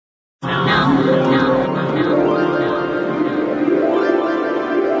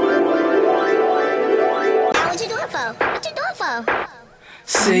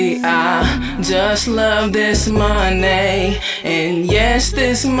just love this money, and yes,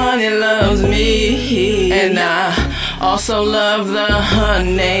 this money loves me, and I also love the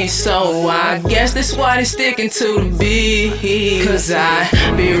honey. So I guess that's why they sticking to the beat, cause I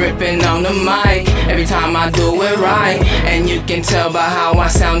be ripping on the mic every time I do it right. And you can tell by how I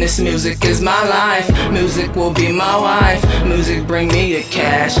sound, this music is my life. Music will be my wife. Music bring me the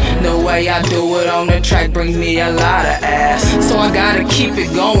cash. The way I do it on the track brings me a lot of ass. So I gotta keep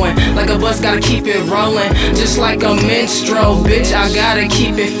it going, like a bus gotta keep it rolling. Just like a minstrel, bitch, I gotta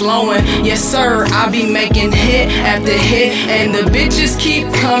keep it flowing. Yes sir, I be making hit after hit, and the bitches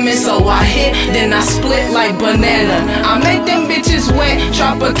keep coming, so I hit, then I split like banana. I make them bitches wet,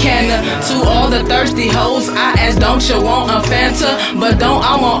 Tropicana. To all the thirsty hoes, I ask, don't you want a Fanta? But don't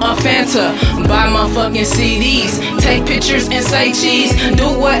I want a Fanta? Buy my fucking CDs, take pictures and say cheese. Do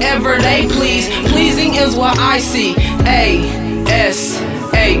whatever they please, pleasing is what I see. A-S-H,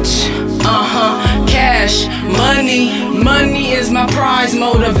 cash, money is my prize,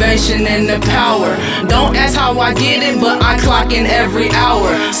 motivation and the power. Don't ask how I get it, but I clock in every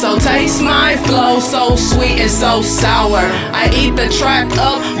hour. So taste my flow, so sweet and so sour. I eat the track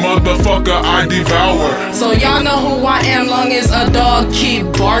up, motherfucker, I devour. So y'all know who I am, long as a dog keep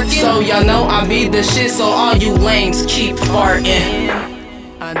barking. So y'all know I be the shit, so all you lames keep farting.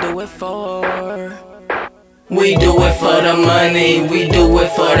 I do it for, we do it for the money, we do it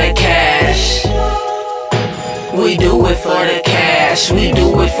for the cash. We do it for the cash, we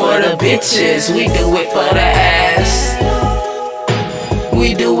do it for the bitches, we do it for the ass.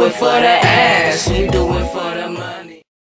 We do it for the ass, we do it for the money.